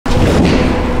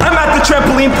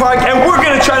trampoline park, and we're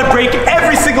gonna try to break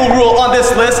every single rule on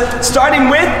this list, starting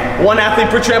with 1 athlete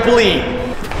per trampoline.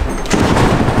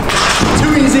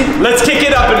 Too easy. Let's kick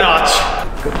it up a notch.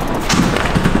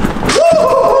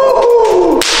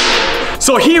 Woo!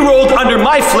 So he rolled under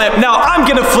my flip. Now I'm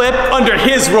gonna flip under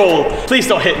his roll. Please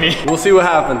don't hit me. We'll see what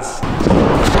happens.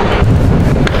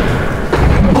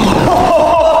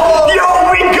 Yo,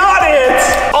 we got it!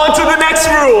 On to the next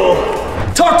rule.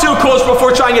 Talk to a coach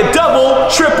before trying a double,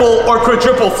 triple, or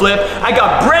quadruple flip. I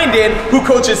got Brandon, who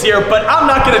coaches here, but I'm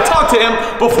not gonna talk to him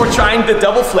before trying the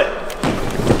double flip.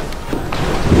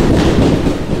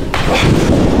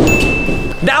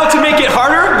 Now to make it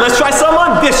harder, let's try some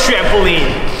on this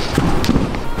trampoline.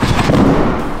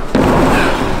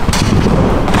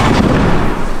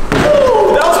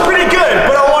 Ooh, that was pretty good,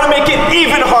 but I wanna make it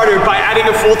even harder by adding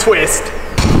a full twist.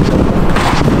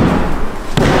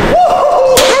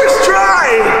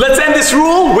 Let's end this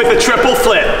rule with a triple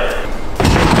flip.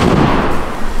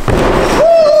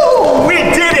 Woo! We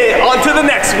did it! On to the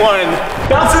next one.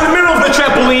 Bounce in the middle of the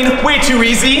trampoline, way too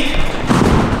easy.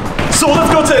 So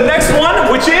let's go to the next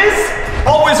one, which is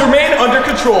always remain under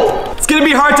control. It's gonna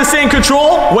be hard to stay in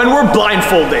control when we're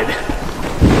blindfolded.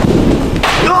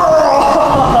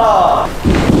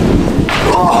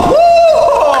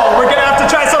 We're gonna have to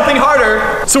try something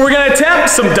harder. So we're gonna attempt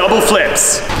some double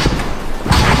flips.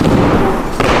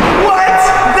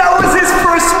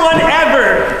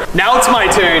 Now it's my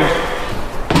turn.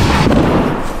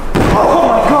 Oh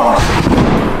my gosh.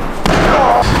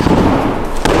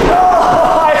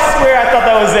 Oh, I swear I thought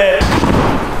that was it.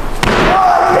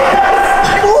 Oh, yes.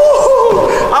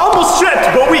 Ooh, I almost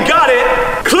tripped, but we got it.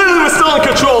 Clearly we're still in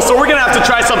control, so we're gonna have to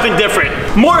try something different.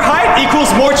 More height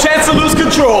equals more chance to lose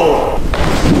control.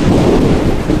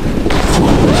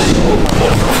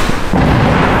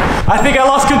 I think I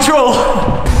lost control.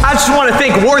 I just want to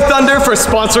thank War Thunder for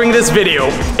sponsoring this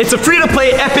video. It's a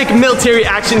free-to-play epic military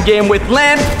action game with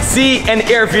land, sea, and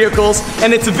air vehicles,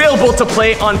 and it's available to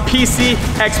play on PC,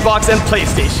 Xbox, and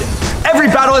PlayStation. Every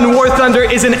battle in War Thunder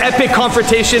is an epic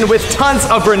confrontation with tons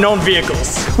of renowned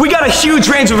vehicles. We got a huge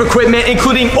range of equipment,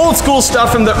 including old school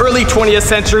stuff from the early 20th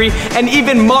century, and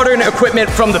even modern equipment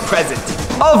from the present.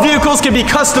 All vehicles can be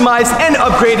customized and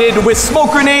upgraded with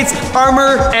smoke grenades,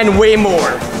 armor, and way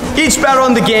more. Each battle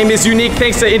in the game is unique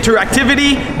thanks to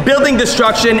interactivity, building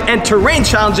destruction, and terrain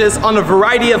challenges on a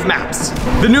variety of maps.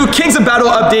 The new Kings of Battle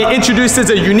update introduces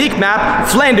a unique map,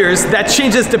 Flanders, that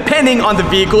changes depending on the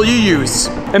vehicle you use.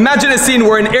 Imagine a scene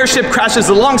where an airship crashes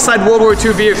alongside World War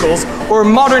II vehicles, or a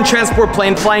modern transport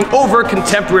plane flying over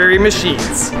contemporary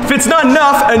machines. If it's not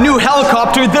enough, a new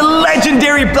helicopter, the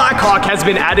legendary Black Hawk, has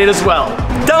been added as well.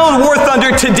 Download War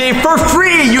Thunder today for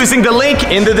free using the link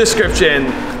in the description.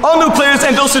 All new players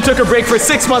and those who took a break for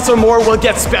 6 months or more will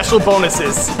get special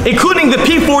bonuses, including the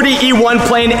P-40E1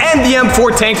 plane and the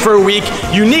M4 tank for a week,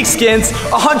 unique skins,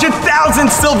 100,000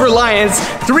 silver lions,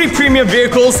 3 premium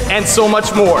vehicles, and so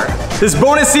much more. This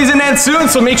bonus season ends soon,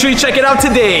 so make sure you check it out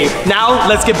today. Now,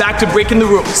 let's get back to breaking the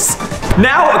rules.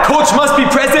 Now, a coach must be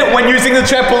present when using the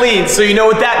trampoline, so you know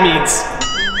what that means.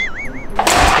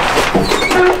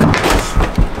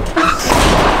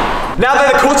 Now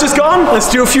that the coach is gone, let's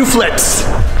do a few flips.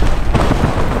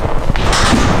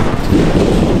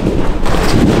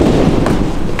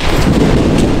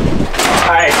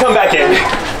 Alright, come back in.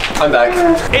 I'm back.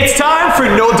 It's time for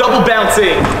no double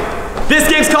bouncing. This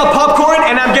game's called popcorn,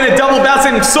 and I'm gonna double bounce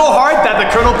him so hard that the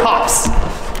kernel pops.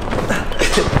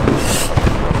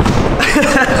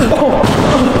 Oh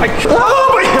my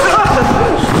God.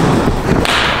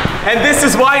 And this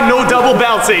is why no double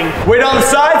bouncing. Wait on the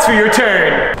sides for your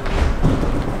turn.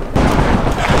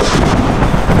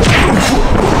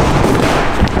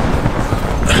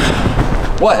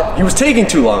 What? He was taking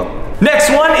too long.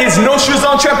 Next one is no shoes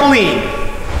on trampoline.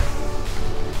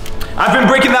 I've been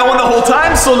breaking that one the whole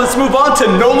time, so let's move on to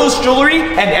no loose jewelry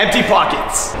and empty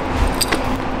pockets.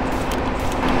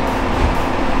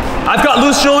 I've got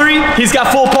loose jewelry, he's got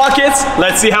full pockets.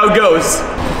 Let's see how it goes.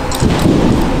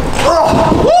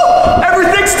 Oh, woo!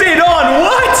 Everything stayed on,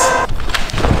 what?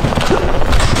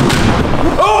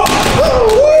 Oh!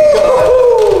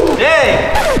 Dang!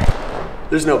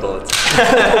 There's no bullets.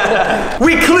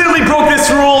 We clearly broke this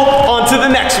rule. On to the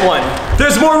next one.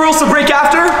 There's more rules to break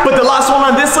after, but the last one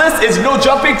on this list is no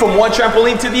jumping from one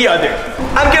trampoline to the other.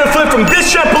 I'm gonna flip from this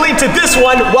trampoline to this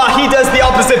one while he does the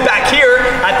opposite back here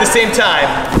at the same time.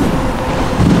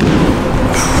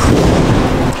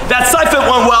 That side flip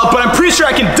went well, but I'm pretty sure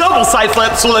I can double side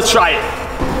flip, so let's try it.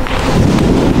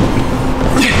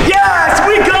 Yes,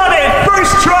 we got it!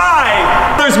 First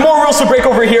try! There's more rules to break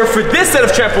over here for this set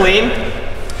of trampoline.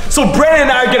 So Brandon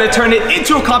and I are gonna turn it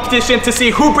into a competition to see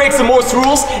who breaks the most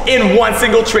rules in one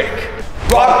single trick.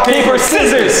 Rock, paper,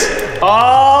 scissors.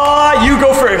 You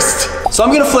go first. So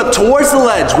I'm gonna flip towards the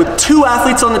ledge with 2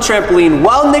 athletes on the trampoline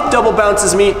while Nick double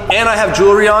bounces me and I have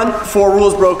jewelry on. 4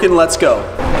 rules broken, let's go.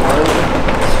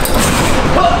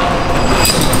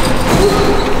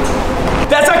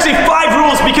 That's actually 5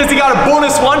 rules because he got a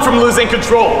bonus 1 from losing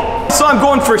control. So I'm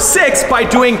going for 6 by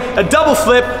doing a double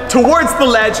flip towards the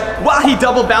ledge while he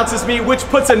double bounces me, which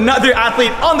puts another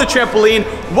athlete on the trampoline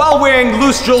while wearing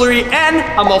loose jewelry, and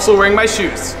I'm also wearing my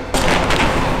shoes.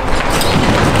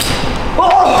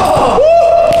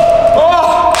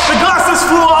 The glasses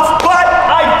flew off, but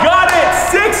I got it!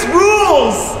 6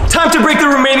 rules! Time to break the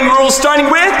remaining rules, starting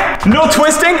with no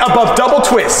twisting above double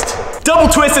twist.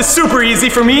 Double twist is super easy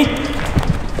for me,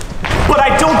 but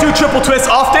I don't do triple twists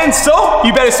often, so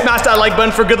you better smash that like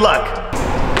button for good luck.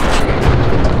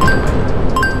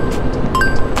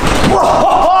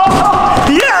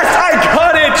 Yes, I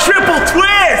got it! Triple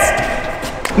twist!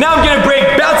 Now I'm gonna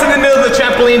break bounce in the middle of the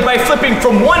trampoline by flipping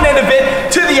from one end of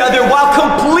it to the other while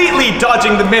completely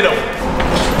dodging the middle.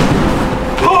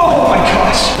 Oh my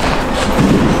gosh.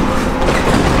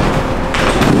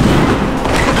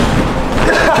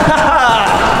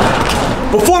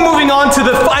 Before moving on to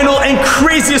the final and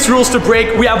craziest rules to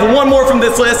break, we have one more from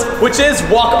this list, which is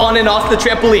walk on and off the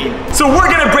trampoline. So we're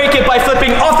gonna break it by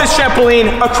flipping off this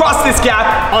trampoline across this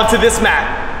gap onto this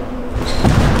mat.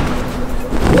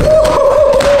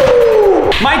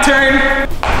 My turn.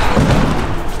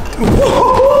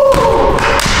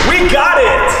 We got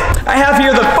it! I have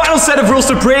here the final set of rules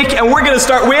to break, and we're gonna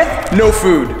start with no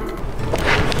food.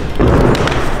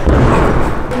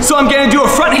 So I'm gonna do a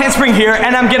front handspring here,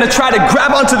 and I'm gonna try to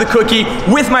grab onto the cookie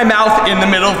with my mouth in the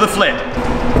middle of the flip.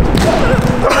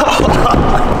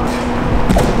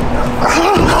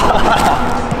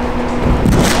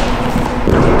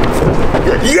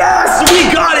 Yes,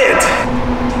 we got it!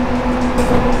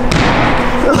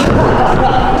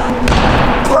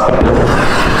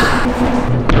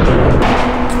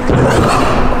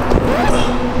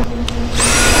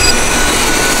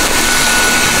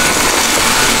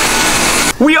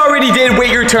 We already did wait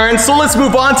your turn, so let's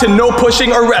move on to no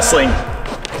pushing or wrestling.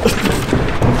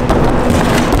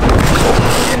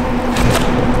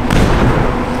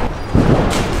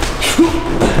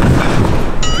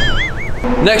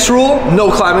 Next rule,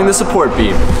 no climbing the support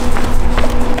beam.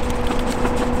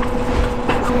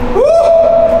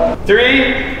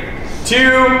 3,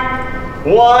 2,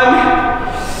 1.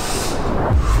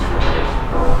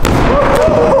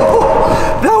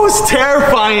 That was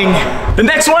terrifying. The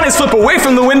next one is flip away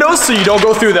from the windows so you don't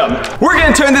go through them. We're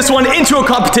gonna turn this one into a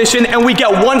competition, and we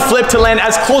get 1 flip to land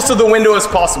as close to the window as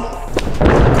possible.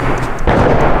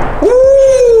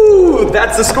 Woo!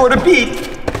 That's the score to beat.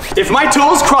 If my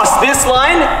toes cross this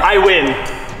line, I win.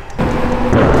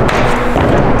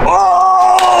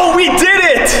 Oh, we did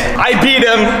it! I beat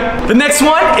him. The next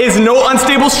one is no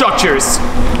unstable structures.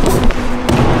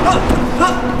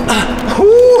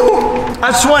 I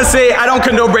just want to say I don't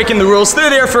condone breaking the rules. They're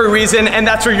there for a reason, and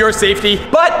that's for your safety.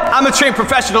 But I'm a trained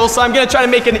professional, so I'm going to try to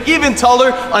make an even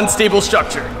taller, unstable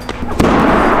structure.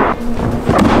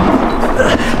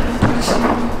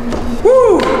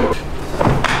 Woo!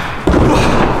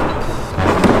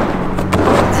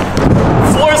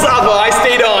 Floor's lava, I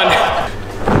stayed on.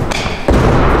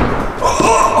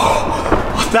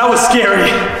 That was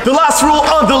scary. The last rule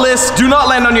on the list, do not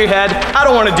land on your head. I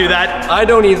don't want to do that. I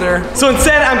don't either. So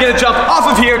instead, I'm gonna jump off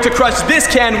of here to crush this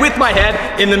can with my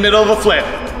head in the middle of a flip.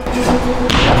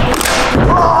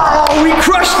 Oh, we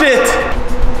crushed it!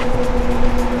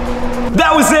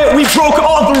 That was it, we broke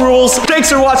all the rules. Thanks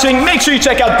for watching. Make sure you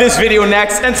check out this video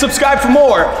next and subscribe for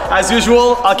more. As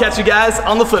usual, I'll catch you guys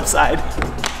on the flip side.